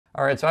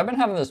All right, so I've been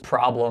having this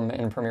problem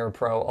in Premiere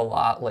Pro a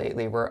lot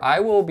lately where I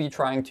will be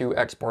trying to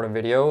export a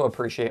video,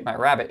 appreciate my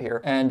rabbit here,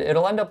 and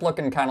it'll end up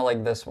looking kind of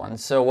like this one.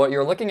 So what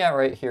you're looking at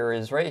right here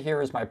is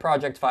my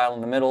project file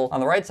in the middle. On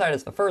the right side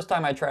is the first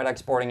time I tried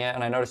exporting it,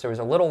 and I noticed it was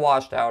a little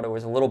washed out, it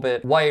was a little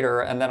bit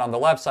whiter, and then on the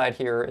left side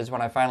here is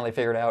when I finally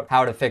figured out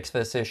how to fix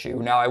this issue.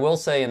 Now I will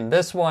say in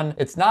this one,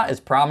 it's not as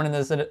prominent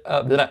as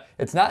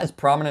it's not as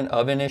prominent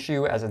of an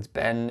issue as it's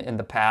been in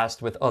the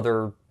past with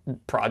other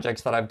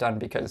projects that I've done,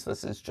 because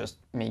this is just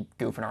me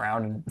goofing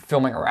around and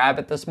filming a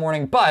rabbit this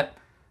morning, but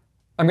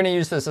I'm going to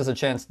use this as a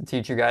chance to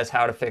teach you guys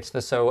how to fix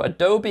this. So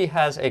Adobe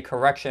has a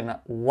correction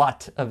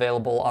LUT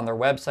available on their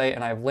website,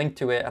 and I've linked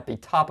to it at the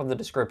top of the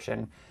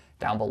description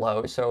down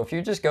below. So if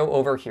you just go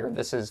over here,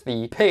 this is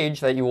the page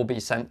that you will be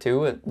sent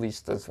to, at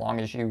least as long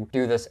as you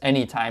do this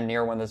anytime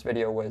near when this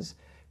video was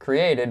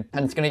created,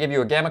 and it's going to give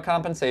you a gamma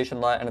compensation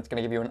LUT, and it's going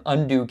to give you an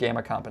undo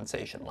gamma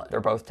compensation LUT.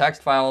 They're both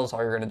text files. All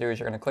you're going to do is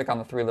you're going to click on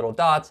the three little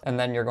dots, and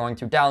then you're going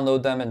to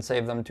download them and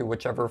save them to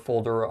whichever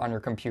folder on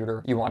your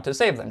computer you want to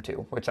save them to,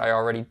 which I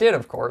already did,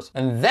 of course.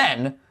 And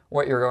then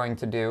what you're going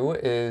to do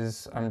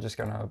is, I'm just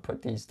gonna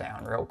put these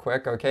down real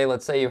quick. Okay,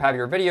 let's say you have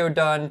your video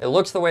done. It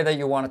looks the way that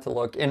you want it to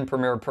look in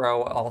Premiere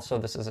Pro. Also,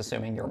 this is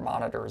assuming your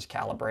monitor is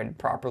calibrated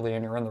properly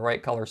and you're in the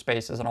right color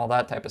spaces and all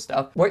that type of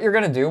stuff. What you're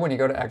gonna do when you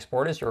go to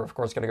export is you're of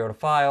course gonna go to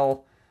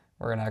File.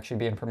 We're gonna actually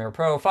be in Premiere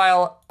Pro,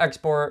 File,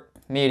 Export,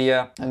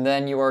 Media, and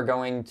then you are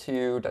going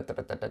to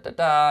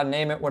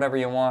name it whatever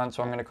you want.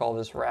 So I'm gonna call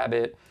this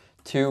Rabbit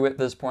 2 at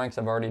this point, because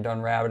I've already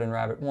done Rabbit and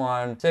Rabbit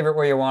 1. Save it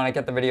where you want it,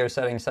 get the video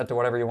settings set to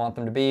whatever you want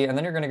them to be, and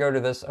then you're going to go to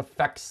this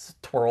effects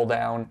twirl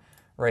down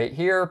right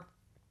here,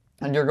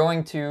 and you're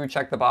going to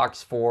check the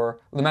box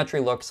for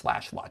Lumetri Look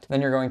 / LUT. Then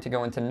you're going to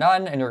go into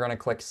None, and you're going to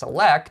click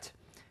Select.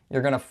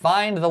 You're going to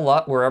find the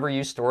LUT wherever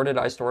you stored it.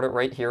 I stored it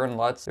right here in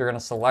LUTs. You're going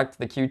to select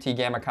the QT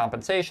Gamma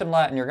Compensation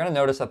LUT, and you're going to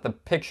notice that the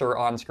picture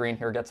on screen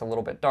here gets a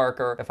little bit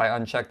darker. If I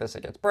uncheck this,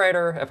 it gets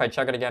brighter. If I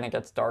check it again, it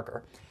gets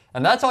darker.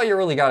 And that's all you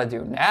really got to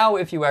do. Now,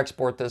 if you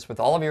export this with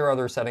all of your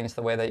other settings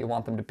the way that you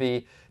want them to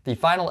be, the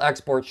final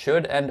export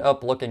should end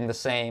up looking the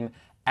same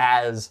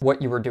as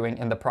what you were doing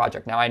in the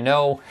project. Now, I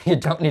know you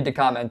don't need to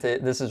comment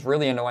it. This is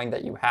really annoying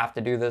that you have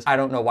to do this. I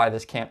don't know why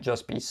this can't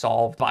just be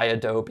solved by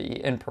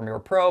Adobe in Premiere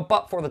Pro,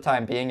 but for the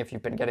time being, if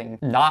you've been getting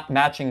not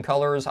matching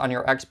colors on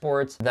your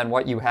exports than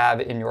what you have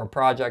in your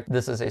project,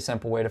 this is a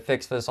simple way to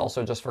fix this.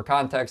 Also, just for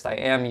context, I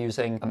am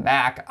using a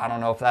Mac. I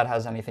don't know if that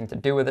has anything to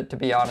do with it, to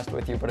be honest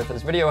with you, but if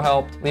this video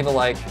helped, leave a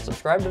like,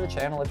 subscribe to the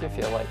channel if you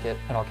feel like it,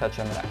 and I'll catch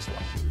you in the next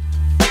one.